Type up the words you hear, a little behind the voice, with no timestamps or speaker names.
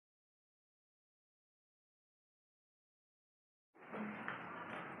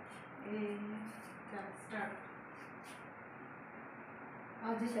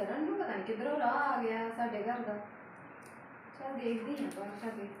ਅੱਜ ਸ਼ਰਨ ਨੂੰ ਪਤਾ ਨਹੀਂ ਕਿੱਧਰੋਂ ਰਾਹ ਆ ਗਿਆ ਸਾਡੇ ਘਰ ਦਾ। ਚੱਲ ਦੇਖਦੀ ਹਾਂ ਬਾਹਰ ਜਾ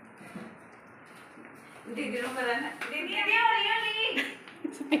ਕੇ। दीदी नु पता ना दीदी दीदी हौली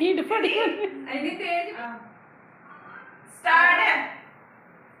स्पीड फड़ी इतनी तेज स्टार्ट है।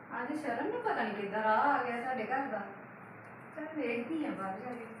 आज शरण ਨੂੰ ਪਤਾ ਨਹੀਂ ਕਿੱਧਰ ਰਾਹ ਆ ਗਿਆ ਸਾਡੇ ਘਰ ਦਾ। ਚੱਲ ਦੇਖਦੀ ਹਾਂ ਬਾਹਰ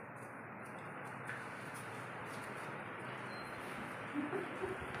ਜਾ ਕੇ।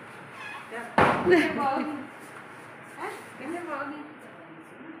 कितने पाओगी हैं कितने पाओगी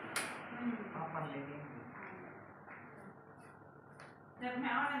पापा ले गए जब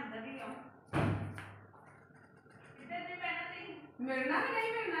मैं और अंदर ही आऊं कितने दिन पहले थी मिलना कि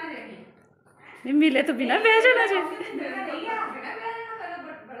नहीं मिलना जाके नहीं मिले तो बिना बह जाना चाहिए। मिलना नहीं है बिना बैठना पहले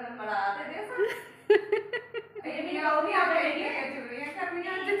बड़ा बड़ा दे दे सब ये नहीं आओगी आप रहेंगे चुगलियां करनी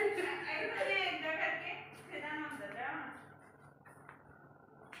आज मुझे इधर करके फिर ना अंदर जाओ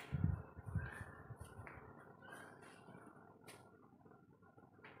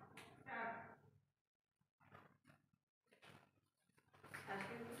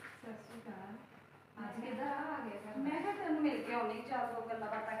आज किधर आ गया सर मैं क्या तेन मिल के आनी चार दो गल्ला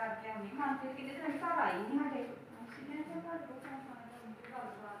बातें करके आनी मन फिर किन्ने दिन घर आई नहीं साडे मैं क्या घर को फोन करना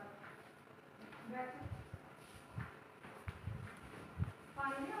गलबात बैठ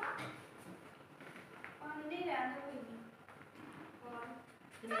पानी नहीं आना पानी नहीं रहने कोई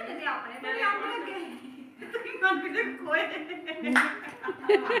नहीं ते अपने अगे मन पे कोई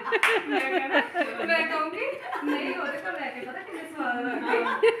मैं कहूंगी नहीं होते तो लेके पता कितने स्वाद लगते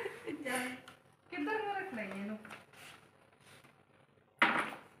चल किधर में रख लेंगे इन्हों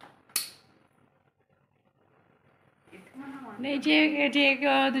नहीं जे जे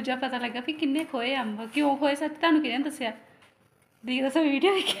दूजा पता लगा भी किन्ने खोए अंब क्यों खोए सच तुहानू किहने दस्सिया दी दसो वीडियो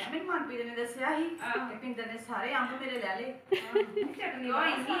देखी मैं मनप्रीत ने दस्सिया ही कि पिंदर ने सारे अंब मेरे ले ले चटनी ओ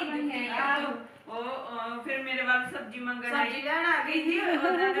इतनी है यार ओ फिर मेरे वाल सब्जी मंगन आई सब्जी लेना आ गई थी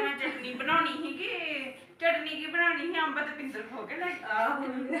उधर तो मैं चटनी बनानी ही कि चटनी की बनानी ही अंब तो पिंदर खो के ले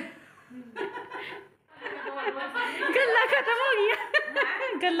गल्ला खत्म हो गया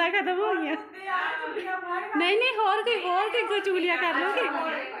गल्ला खत्म हो गया नहीं नहीं और कोई चुगलियां कर लोगे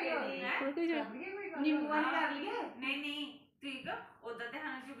नींबू वाली कर लिए नहीं नहीं ठीक उधर ते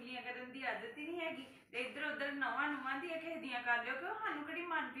हां चुगलियां करन दी आदत ही नहीं हैगी ते इधर उधर नवा नवा दी किसी दियां कर लियो कि हानू कड़ी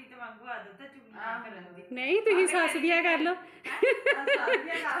मनप्रीत वांगू आदत है चुगलियां करन दी नहीं तुसी सस दिया कर लो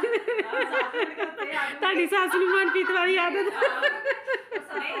ताड़ी सस नू मनप्रीत वाली आदत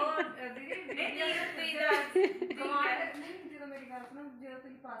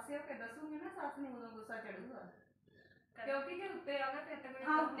पासे होके दसूंगी ना सास ने उदों गुस्सा चढ़ूगा क्योंकि जे उत्ते आगा ते तक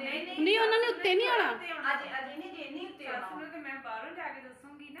नहीं उन्होंने उत्ते नहीं आना आज नहीं जे नहीं उत्ते आना सास तो मैं बाहरों जाके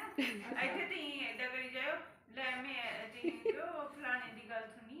दसूंगी ना ਇੱਥੇ ती इदा करी जाओ ले मैं ती जो फलाने दी गल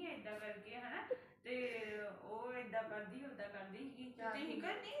सुनी है इदा करके है ना ते ओ इदा करदी उदा करदी की तुही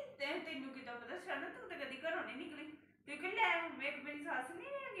करनी ते तेनू किदा पता छन तू ते कदी घरों नहीं निकली ते कि ले एक मेरी सास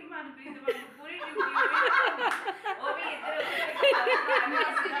नहीं हैगी मनप्रीत वाली पूरी ड्यूटी ओ भी इधर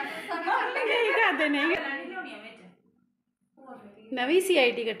नहीं करते नहीं नवी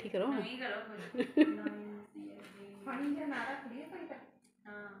CID इकट्ठी करो नहीं करो फनी जे ना रख लिए कोई तक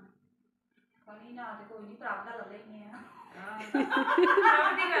हां फनी ना ते कोई नहीं प्राप्त कर लेने हैं हां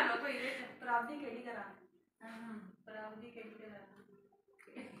प्राप्ति कर लो कोई विच प्राप्ति केड़ी करा हां प्राप्ति केड़ी करा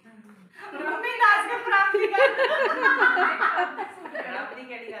मम्मी नाच के प्राप्ति कर प्राप्ति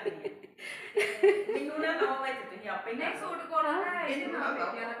केड़ी करनी है ਮੈਨੂੰ ਨਾ ਨਵਾਂ ਵਿੱਚ ਤੁਸੀਂ ਆਪੇ ਨਹੀਂ ਸੂਟ ਕੋਣਾ ਹੈ ਇਹ ਨਾ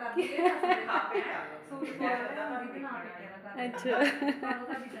ਬੇਟਿਆਂ ਦਾ ਕਰਦੀ ਹੈ ਆਪੇ ਕਰ ਲਓ ਸੂਟ ਕੋਣਾ ਦਾ ਵੀ ਨਾ ਬੇਟਿਆਂ ਦਾ ਕਰਦੀ अच्छा ਤੁਹਾਨੂੰ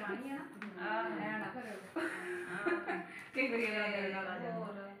ਤਾਂ ਬਿਜਾਣੀ ਹੈ ਨਾ ਐ ਨਾ ਕਰਿਓ ਕਈ ਵਾਰੀ ਇਹ ਗੱਲ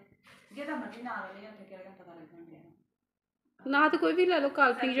ਹੋਰ ਜੇ ਤਾਂ ਮਰਜ਼ੀ ਨਾਲ ਲੈ ਉੱਥੇ ਕਿਹੜਾ ਪਤਾ ਲੱਗਣ ਗਿਆ ना तो कोई भी ला लो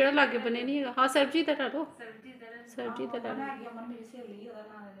काल्पनिक जो लागे बने नहीं है हाँ सरबजीत ला लो सरबजीत ला लो अमन मेरी सहेली ਉਹਦਾ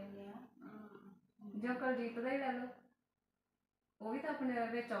ਨਾਮ ਲੈਂਦੇ ਆ ਜੋ ਕੁਲਜੀਤ ਦਾ ਹੀ ਲੈ ਲਓ ਉਹ ਵੀ ਤਾਂ ਆਪਣੇ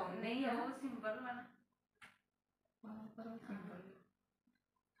ਵਿੱਚ ਆਉਣ ਨਹੀਂ ਉਹ ਸਿੰਪਲ ਵਾਲਾ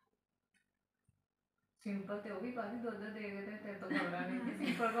ਸਿੰਪਲ ਤੇ ਉਹ ਵੀ ਕਾਹਦੀ ਦੁੱਧ ਦੇ ਦੇ ਤੇ ਤੇਰੇ ਤੋਂ ਖਬਰਾਂ ਨਹੀਂ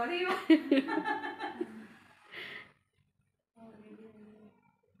ਸਿੰਪਲ ਵਾਲੀ ਉਹ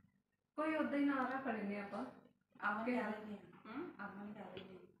ਕੋਈ ਉਦਾਂ ਹੀ ਨਾ ਰੱਖ ਲੈਂਦੇ ਆਪਾਂ ਆਮਨ ਡਾਲ ਲੈਂਦੇ ਆਮਨ ਡਾਲ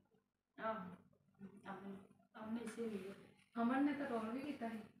ਲੈਂਦੇ ਅਮਨ ਇਸੇ ਲਈ ਅਮਨ ਨੇ ਤਾਂ ਰੋਲ ਵੀ ਕੀਤਾ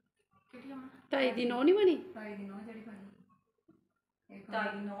ਸੀ ਕਿਹੜੀ ਅਮਨ ताई दी नौ नहीं बनी ਤਾਈ ਦੀ ਨੌਂ ਜਿਹੜੀ ਬਣੀ ਤਾਈ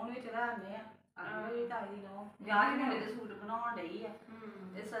ਦੀ ਨੌਂ ਵਿੱਚ ਰਾਣੇ ਆ ਅਰੇ ਤਾਈ ਦੀ ਨੌਂ ਵਿਆਹ ਦੇ ਮੁੰਡੇ ਦੇ ਸੂਟ ਬਣਾਉਣ ਡਈ ਆ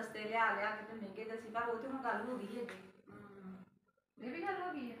ਤੇ ਸਸਤੇ ਲਿਆ ਕੇ ਤੇ ਮਹਿੰਗੇ ਦੱਸੀ ਪਰ ਉਹ ਤੇ ਹੁਣ ਗੱਲ ਹੋ ਗਈ ਹੈ ਇਹ ਵੀ ਗੱਲ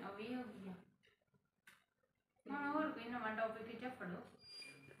ਹੋ ਗਈ ਹੈ ਉਹ ਵੀ ਹੋ ਗਈ ਆ ਹਾਂ ਹੋਰ ਕੋਈ ਨਵਾਂ ਟੌਪਿਕ ਚ ਫੜੋ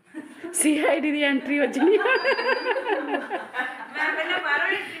CID दी एंट्री वजनी मैं ਮੈਂ ਪਹਿਲਾਂ ਬਾਹਰੋਂ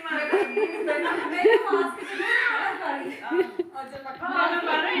ਐਂਟਰੀ ਮਾਰ ਮੇਰੇ ਮਾਸਕ ਚ ਨਾ ਕਾਲੀ ਅੱਜ ਲੱਖਾਂ ਮੈਂ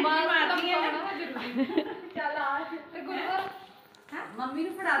ਬਾਹਰੋਂ ਐਂਟਰੀ ਮਾਰਦੀ ਆ ਚੱਲ ਆ ਤੇ ਗੁਰੂਵਰ ਮੰਮੀ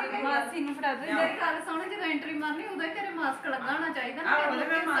ਨੂੰ ਫੜਾ ਦੇ ਮਾਸੀ ਨੂੰ ਫੜਾ ਦੇ ਮੇਰੀ ਗੱਲ ਸੁਣ ਜਦੋਂ ਐਂਟਰੀ ਮਾਰਨੀ ਉਦੋਂ ਹੀ ਤੇਰੇ ਮਾਸਕ ਲੱਗਾ ਹੋਣਾ ਚਾਹੀਦਾ ਨਾ ਉਹਦੇ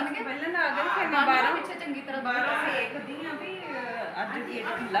ਮੈਂ ਮਾਸਕ ਪਹਿਲਾਂ ਲਾ ਕੇ ਫਿਰ ਮੈਂ ਬਾਹਰੋਂ ਪਿੱਛੇ ਚੰਗੀ ਤਰ੍ਹਾਂ ਬਾਹਰੋਂ ਵੇਖਦੀ ਆ ਵੀ ਅੱਜ ਗੇਟ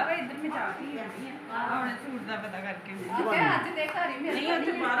ਖੁੱਲਾ ਵਾ ਇੱਧਰ ਮੈਂ ਜਾ ਕੇ ਆਉਂਦੀ ਆ ਹੁਣ ਸੂਟ ਦਾ ਪਤਾ ਕਰਕੇ ਆਕੇ ਅੱਜ ਦੇ ਘਰ ਹੀ ਮੇਰੇ ਨਹੀਂ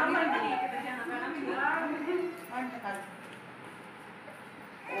ਉੱਥੇ ਬਾਹਰੋਂ ਮੈਂ ਕਿਤੇ ਜਾਣਾ ਪੈਣਾ ਮੈਨੂੰ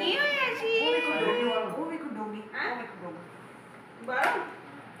ਕੀ ਹੋਇਆ ਜੀ ਉਹ ਵੇਖੋ ਡੋਗੀ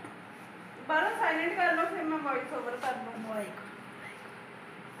ਬਾਹਰੋਂ ਸਾਇਲੈਂਟ ਕਰ ਲਓ ਫਿਰ ਮੈਂ ਵੌਇਸ ਓਵਰ ਕਰ ਲੂੰਗਾ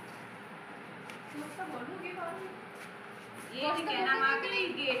ਇਹ ਨਹੀਂ ਕਹਿਣਾ ਵਾ ਕਿ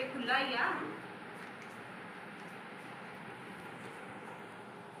ਗੇਟ ਖੁੱਲਾ ਹੀ ਆ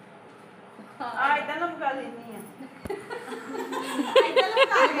ਆ ਇਦਾਂ ਲਮਕਾ ਲੈਣੀ ਆ ਇਦਾਂ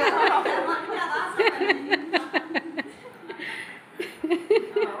ਲਗਾ ਲਿਆ ਮਨ ਜ਼ਿਆਦਾ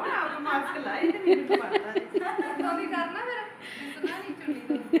ਹੁਣ ਆਪ ਮਾਸਕ ਲਾਏ ਤੇ ਮੈਨੂੰ ਪਤਾ ਤਾਂ ਵੀ ਕਰਨਾ ਫਿਰ ਸੁਣਾ ਨਹੀਂ ਚੁੰਨੀ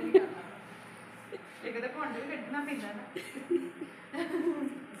ਤੋਂ ਵੀ ਕਰਨਾ ਇੱਕ ਤਾਂ ਘੁੰਡ ਵੀ ਕੱਢਣਾ ਪੈਂਦਾ ਨਾ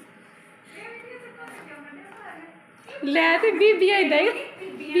ਲੈ ਤੇ ਬੀਬੀਆਂ ਇਦਾਂ ਹੀ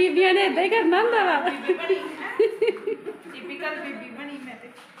ਬੀਬੀਆਂ ਨੇ ਇਦਾਂ ਹੀ ਕਰਨਾ ਹੁੰਦਾ ਵਾ ਬੀਬੀ ਬਣੀ ਹੈ ਟਿਪੀਕਲ ਬੀਬੀ ਬਣੀ ਮੈਂ ਤੇ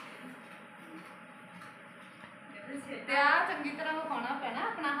ਆ ਚੰਗੀ ਤਰ੍ਹਾਂ ਵਿਖਾਉਣਾ ਪੈਣਾ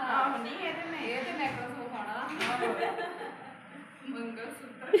ਆਪਣਾ ਹਾਲ ਆਹੋ ਨਹੀਂ ਇਹਦੇ ਮੈਂ ਇਹ ਤੇ ਨੈਕਲਸ ਵਿਖਾਉਣਾ ਮੰਗਲ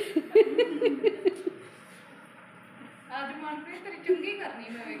ਸੂਤਰ ਅੱਜ ਮਨਪ੍ਰੀਤ ਤੇਰੀ ਚੁੰਗੀ ਕਰਨੀ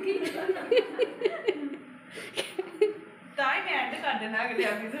ਮੈਂ ਵੇਖੀ ਤਾਂ ਹੀ ਮੈਂ ਐਡ ਕਰ ਦੇਣਾ ਅਗਲੇ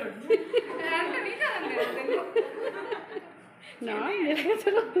ਐਪੀਸੋਡ 'ਚ ਐਂਡ ਨਹੀਂ ਕਰਨ ਦੇਣਾ ਤੈਨੂੰ ਨਾ ਮੇਰੇ ਕੋਲ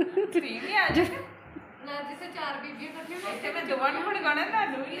ਚਲੋ 3 ਵੀ ਆ ਜਾ ਨਾ ਜਿੱਥੇ ਚਾਰ ਬੀਬੀਆਂ ਇਕੱਠੀਆਂ ਹੋਣ ਇੱਥੇ ਮੈਂ ਦੋਵਾਂ ਨੂੰ ਭੜਕਾਉਣਾ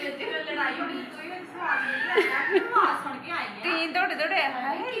ਤੁਹਾਨੂੰ ਵੀ ਇੱਥੇ ਲੜਾਈ ਹੋਣੀ ਕੋਈ ਸਵਾਲ ਨਹੀਂ ਆਇਆ ਆਵਾਜ਼ ਸੁਣ ਕੇ ਆਈ ਆ ਤੀਨ ਦੌੜੇ ਦੌੜੇ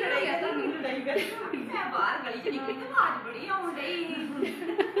ਹਾਏ ਲੜਾਈ ਆ ਕਰਨੀ ਲੜਾਈ ਕਰ ਮੈਂ ਬਾਹਰ ਗਲੀ ਚ ਨਿਕਲੀ ਤੇ ਆਵਾਜ਼ ਬੜੀ ਆਉਣ ਡਈ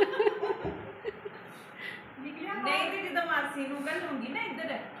ਨਹੀਂ ਤੇ ਜਦੋਂ ਮਾਸੀ ਨੂੰ ਘੱਲੂੰਗੀ ਨਾ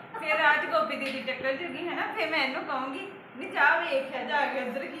ਇੱਧਰ ਫਿਰ ਰਾਜ ਗੋਪੀ ਦੀ ਟੱਕਰ ਜੂਗੀ ਹੈ ਨਾ ਫਿਰ ਮੈਂ ਇਹਨੂੰ ਕਹੂੰਗੀ ਨੀ ਜਾ ਵੇਖਿਆ ਜਾ ਕੇ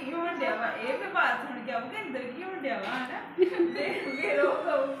ਅੰਦਰ ਕੀ ਹੋਣ ਡਿਆ ਵਾ ਇਹ ਫਿਰ ਬਾਤ ਸੁਣ ਕੇ ਆਊਗੀ ਅੰਦਰ ਕੀ ਹੋਣ ਡਿਆ ਵਾ ਹਨਾ ਤੇ ਫਿਰ ਉਹ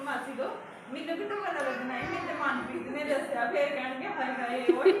ਕਹੂ ਮਾਸੀ ਕੋ ਮੈਨੂੰ ਕਿਤੋਂ ਪਤਾ ਲੱਗਣਾ ਹੈ ਮੇਰੇ ਮਨਪ੍ਰੀਤ ਨੇ ਦੱਸਿਆ ਫਿਰ ਕਹਿਣਗੇ ਹਾਏ ਹਾਏ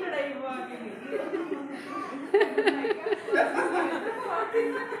ਉਹ ਹੀ ਲੜਾਈ ਪਵਾ ਕੇ ਗਈ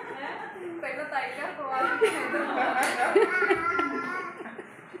ਪਹਿਲਾਂ ਤਾਈ ਘਰ ਪਵਾ ਕੇ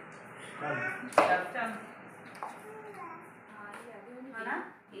ਚੱਲ ਹਨਾ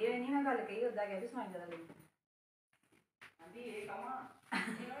ਇਹ ਨਹੀਂ ਮੈਂ ਗੱਲ ਕਹੀ ਉਦਾਂ ਕਹਿ ਵੀ ਸੁਣ ਜਦਾ ਲਈ ਆਂਦੀ ਇਹ ਕਮਾ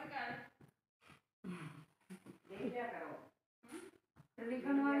ਇਹੋ ਕਰ ਦੇਖ ਲਿਆ ਕਰੋ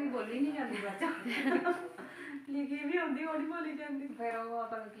ਲਿਖਣ ਵਾਲੀ ਬੋਲੀ ਨਹੀਂ ਜਾਂਦੀ ਬੱਚਾ ਲਿਖੀ ਵੀ ਹੁੰਦੀ ਹੌਲੀ ਬੋਲੀ ਜਾਂਦੀ ਫਿਰ ਉਹ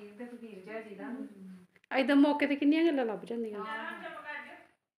ਆਪਾਂ ਲਕੀਰ ਤੇ ਫਕੀਰ ਜਿਹਾ ਜੀ ਦਾ ਏਦਾਂ ਮੌਕੇ ਤੇ ਕਿੰਨੀਆਂ ਗੱਲਾਂ ਲੱਭ ਜਾਂਦੀਆਂ ਚੁੱਪ ਕਰ ਜਾ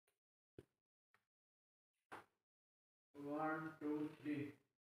 1 2 3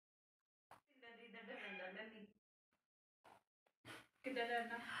 ਕਿੱਦਾਂ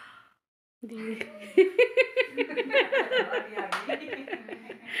ਡਰਨਾ ਦੀ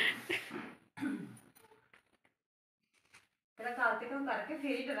ਪਹਿਲਾਂ ਕਾਲ ਤੇ ਕੰਮ ਕਰਕੇ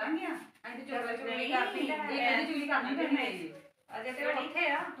ਫੇਰ ਹੀ ਡਰਾਂਗੇ ਆ ਅਸੀਂ ਤੇ ਚੋਲਾ ਚੋਲੀ ਨਹੀਂ, ਕਰਦੀ ਇਹਦੀ ਚੋਲੀ ਕਰਨੀ ਪੈਣੀ ਨਹੀਂ। ਅਜੇ ਤੇ ਉਹ ਉੱਥੇ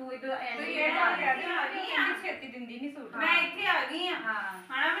ਆ ਤੂੰ ਇਧਰ ਐਂਡ ਤੂੰ ਤੇ ਇਹ ਆ ਆ ਗਿਆ, ਗਈ ਆ ਗਈ ਆ। ਛੇਤੀ ਦਿੰਦੀ ਨਹੀਂ ਸੂਟ ਮੈਂ ਇੱਥੇ ਆ ਗਈ ਆ ਹਾਂ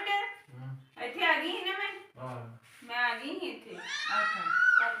ਹਣਾ ਬੇਟਾ ਇੱਥੇ ਆ ਗਈ ਸੀ ਨਾ ਮੈਂ ਆ ਗਈ ਸੀ ਇੱਥੇ ਅੱਛਾ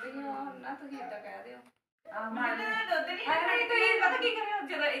ਕਰਦੀ ਹਾਂ ਨਾ ਤੁਸੀਂ ਇਦਾਂ ਕਹਿ ਦਿਓ ਆ ਮੈਂ ਮਾਰ ਤਾਂ ਦੁੱਧ ਨਹੀਂ ਅਰੇ ਤੂੰ ਇਹ ਪਤਾ ਕੀ ਕਰਿਓ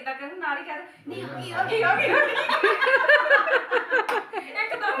ਜਦੋਂ ਇਦਾਂ ਕਰੂ ਨਾਲ ਹੀ ਕਹਿ ਨਹੀਂ ਆ ਗਈ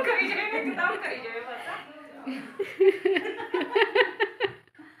ਇੱਕਦਮ ਕਰੀ ਜਾਵੇ ਬਸ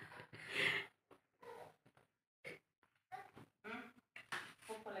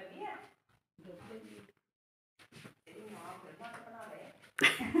ਭੁੱਖ ਲੱਗੀ ਆ ਤੇਰੀ ਮਾਂ ਬਣਾ ਬਣਾ ਲੈ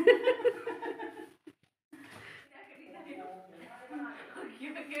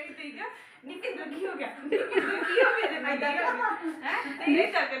ਕਿਹੜੀ ਤੀਗਾ ਨਿੱਕੇ ਕੀ ਹੋ ਗਿਆ ਕੀ ਹੋ ਗਿਆ ਤੇ ਮੈਂ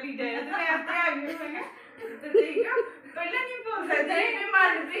ਇਹ ਤਾਂ ਕਦੀ ਜਾਇਆ ਤੇ ਮੈਂ ਇੱਥੇ ਆ ਗਈ ਮੈਂ ਤੇ ਠੀਕ ਆ ਪਹਿਲਾਂ ਨਹੀਂ ਬੋਲ ਸਕਦਾ ਇਹ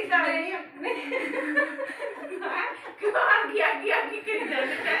ਮਨਪ੍ਰੀਤ ਦਾ ਨਹੀਂ ਕਿਉਂ ਆ ਗਿਆ ਕੀ ਕਰੀ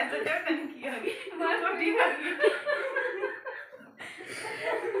ਜਾਂਦੇ ਪੈਸੇ ਤੇ ਨਹੀਂ ਕੀ ਆ ਗਈ ਮਾਰ ਛੋਟੀ ਕਰ ਗਈ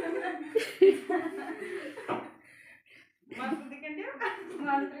ਮਨਪ੍ਰੀਤ ਕਹਿੰਦੇ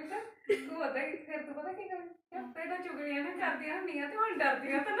ਮਨਪ੍ਰੀਤ ਤੂੰ ਉਹਦਾ ਫਿਰ ਤੂੰ ਪਤਾ ਕੀ ਕਰ ਪਹਿਲਾਂ ਚੁਗਲੀਆਂ ਨਾ ਕਰਦੀਆਂ ਹੁੰਦੀਆਂ ਤੇ ਹੁਣ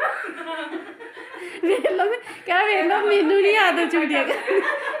ਡਰਦੀਆਂ ਤਾਂ ਨਾ ਵੇਖ ਲਓ ਮੈਨੂੰ ਨਹੀਂ ਆਦਤ ਚੁਗਲੀਆਂ ਕਰ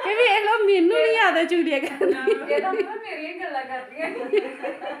ਇਹ ਵੇਖ ਲਓ ਮੈਨੂੰ ਨਹੀਂ ਆਦਤ ਚੁਗਲੀਆਂ ਕਰ ਇਹ ਤਾਂ ਮੇਰੀਆਂ ਗੱਲਾਂ ਕਰਦੀਆਂ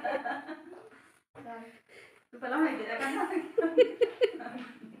ਤੂੰ ਪਹਿਲਾਂ ਮੈਂ ਕਿਹਾ ਕਰਨਾ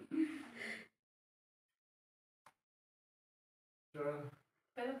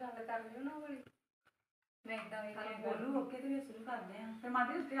ਪਹਿਲਾਂ ਗੱਲ ਕਰ ਲਿਓ ਨਾ ਵਾਲੀ ਮੈਂ ਇਦਾਂ ਵੀ ਬੋਲੂ ਓਕੇ ਤੇ ਸ਼ੁਰੂ ਕਰਦੇ ਆ ਤੇ ਮਾਂ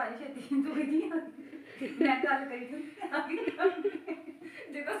ਦੇ ਉੱਤੇ ਆ ਜੀ ਛੇਤੀ ਤੂੰ ਕਹਿੰਦੀ ਮੈਂ ਗੱਲ ਕਰੀ ਤੂੰ ਆ ਗਈ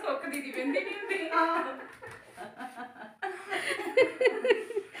ਜਿੱਦਾਂ ਸੁੱਕ ਦੀਦੀ ਬੰਦੀ ਨਹੀਂ ਹੁੰਦੀ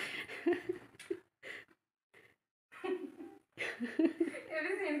ਇਹ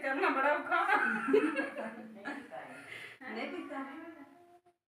ਵੀ ਸੀਨ ਕਰਨਾ ਬੜਾ ਔਖਾ ਨਹੀਂ ਪੀਤਾ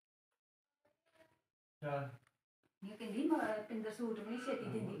ਚੱਲ ਇਹ ਕਹਿੰਦੀ ਪਿੰਦਰ ਸੂਟ ਵੀ ਨਹੀਂ ਛੇਤੀ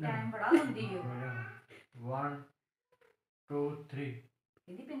ਦਿੰਦੀ ਟਾਈਮ ਬੜਾ ਲਾਉਂਦੀ ਓ 1 2 3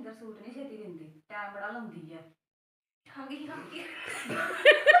 ਕਹਿੰਦੀ ਪਿੰਦਰ ਸੂਟ ਨਹੀਂ ਛੇਤੀ ਦਿੰਦੀ ਟਾਈਮ ਬੜਾ ਲਾਉਂਦੀ ਆ ਆ ਗਈ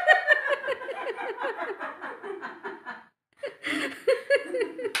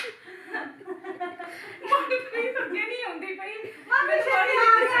ਮੋਟੀ ਕੋਈ ਸੱਜੇ ਨਹੀਂ ਆਉਂਦੀ ਪਈ ਮੈਂ ਛੋੜੀ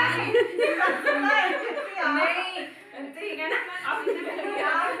ਨਹੀਂ ਠੀਕ ਹੈ ਨਾ ਆਪਣੀ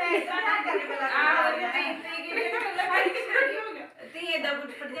ਯਾਰ ਮੈਂ ਇਤਨਾ ਕਰੇ ਬਲਾ ਤੀ ਇਹਦਾ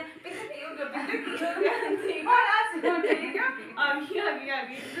ਬੁੱਟ ਪੜ ਜਾ ਪਿੱਛੇ ਕੀ ਹੋ ਗਿਆ ਪਿੱਛੇ ਕੀ ਹੋ ਗਿਆ ਠੀਕ ਹੈ ਠੀਕ ਹੈ ਆ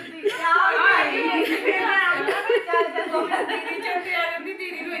ਗਈ ਤੁਸੀਂ ਚੱਲ ਚੱਲ ਦੋ ਦੀਦੀ ਚੋਟੀ ਆ ਜਾਂਦੀ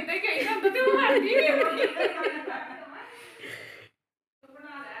ਦੀਦੀ ਨੂੰ ਏਦਾਂ ਹੀ ਕਹੀ ਜਾਂਦਾ ਤੇ ਉਹ ਹਟਦੀ ਨਹੀਂ ਹੁੰਦੀ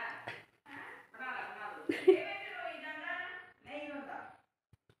ਬਣਾ ਲੈ ਇਹ ਵਿੱਚ ਰੋਈ ਜਾਂਦਾ ਨਹੀਂ ਹੁੰਦਾ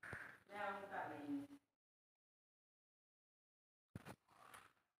ਮੈਂ ਉਹ ਕਰ ਲਈ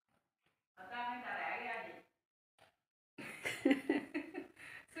ਅੱਧਾ ਘੰਟਾ ਰਹਿ ਗਿਆ ਜੀ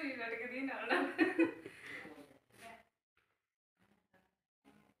ਸੂਈ ਲਟਕਦੀ ਨਾਲ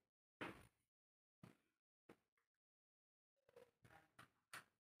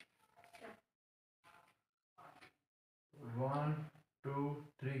 1 2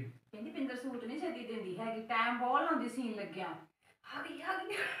 3 ਕਹਿੰਦੀ ਪਿੰਦਰ ਸੂਟ ਨਹੀਂ ਛੇਤੀ ਦਿੰਦੀ ਹੈਗੀ ਟਾਈਮ ਬਹੁਤ ਲਾਉਂਦੀ ਸੀਨ ਲੱਗਿਆ ਆ ਗਈ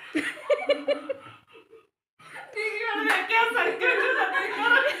ਦੀਦੀ ਹੁਣ ਮੈਂ ਕਿਹਾ ਸੜਕ ਵਿੱਚ ਸੱਤੀ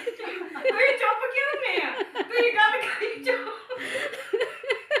ਕਰ ਤੁਸੀਂ ਚੁੱਪ ਕਿਉਂ ਨੇ ਆ ਤੁਸੀਂ ਗੱਲ ਕਰੀ ਚੁੱਪ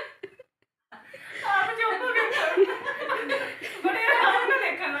ਆਪ ਚੁੱਪ ਹੋ ਗਏ ਬੜੇ ਆਰਾਮ ਨਾਲ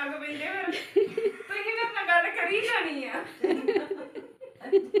ਦੇਖਣ ਲੱਗ ਪੈਂਦੇ ਫਿਰ ਤੁਸੀਂ ਮੇਰੇ ਨਾਲ ਗੱਲ ਕਰੀ ਜਾਣੀ ਆ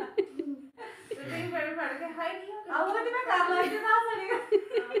ਤੁਸੀਂ ਫੜ ਕੇ ਹਾਈ ਨਹੀਂ ਹੋ ਆਹ ਉਹ ਤੇ ਮੈਂ ਕਰ ਲਈ ਤੇ ਨਾ ਸੜੇਗਾ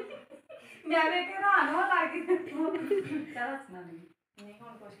ਮੈਂ ਵੇਖ ਕੇ ਹੈਰਾਨ ਹੋ ਲੱਗ ਗਈ ਚਲ ਹੱਸਣਾ ਨਹੀਂ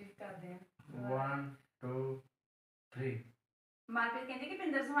ਹੁਣ ਕੋਸ਼ਿਸ਼ ਕਰਦੇ ਆ 1 2 3 ਮਾਰਪੀਟ ਕਹਿੰਦੀ ਕਿ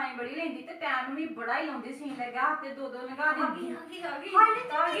ਪਿੰਦਰ ਸਵਾਈ ਬੜੀ ਲੈਂਦੀ ਤੇ ਟਾਈਮ ਵੀ ਬੜਾ ਹੀ ਲਾਉਂਦੀ ਸੀਨ ਲੱਗਾ ਹਫਤੇ ਦੋ ਲਗਾ ਦਿੰਦੀ ਆ ਗਈ ਹਾਏ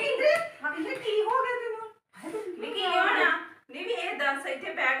ਕੀ ਹੋ ਗਿਆ ਤੈਨੂੰ ਨੀ ਕੀ ਹੋਣਾ ਨੀ ਵੀ ਇਹ ਦੱਸ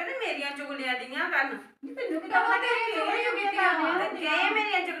ਇੱਥੇ ਬੈ ਕੇ ਮੇਰੀਆਂ ਚੁਗਲੀਆਂ ਦੀਆਂ ਗੱਲ ਤੈਨੂੰ ਕਿਦਾਂ ਪਤਾ ਕਿ ਤੇ ਜੇ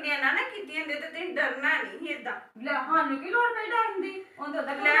ਮੇਰੀਆਂ ਚੁਗਲੀਆਂ ਨਾ ਕੀਤੀਆਂ ਹੁੰਦੇ ਤੇ ਤੁਸੀਂ ਡਰਨਾ ਨਹੀਂ ਏਦਾਂ ਲੈ ਸਾਨੂੰ ਕੀ ਲੋੜ ਪਈ ਡਰਨ ਦੀ ਉਹ ਤਾਂ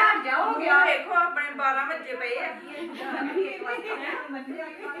ਲੈ ਘਰ ਜਾ ਹੋ ਗਿਆ ਵੇਖੋ ਆਪਣੇ 12 ਵਜੇ ਪਏ ਆ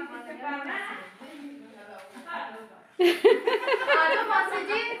ਆਜੋ ਮਾਸੀ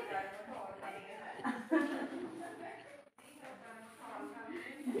ਜੀ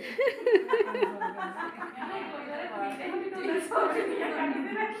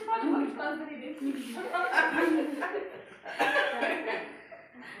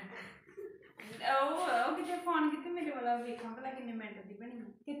ਉਹ ਕਿਤੇ ਫੋਨ ਕਿਤੇ ਮੇਰੇ ਵਾਲਾ ਵੇਖਾਂ ਭਲਾ ਕਿੰਨੇ ਮਿੰਟ ਦੀ ਬਣੀ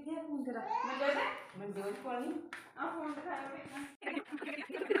ਕਿੱਥੇ ਆ ਫੋਨ ਤੇਰਾ ਮਨਜੋਤ ਕੋਲ ਨਹੀਂ ਆ ਫੋਨ ਦਿਖਾਇਆ ਵੇਖਾਂ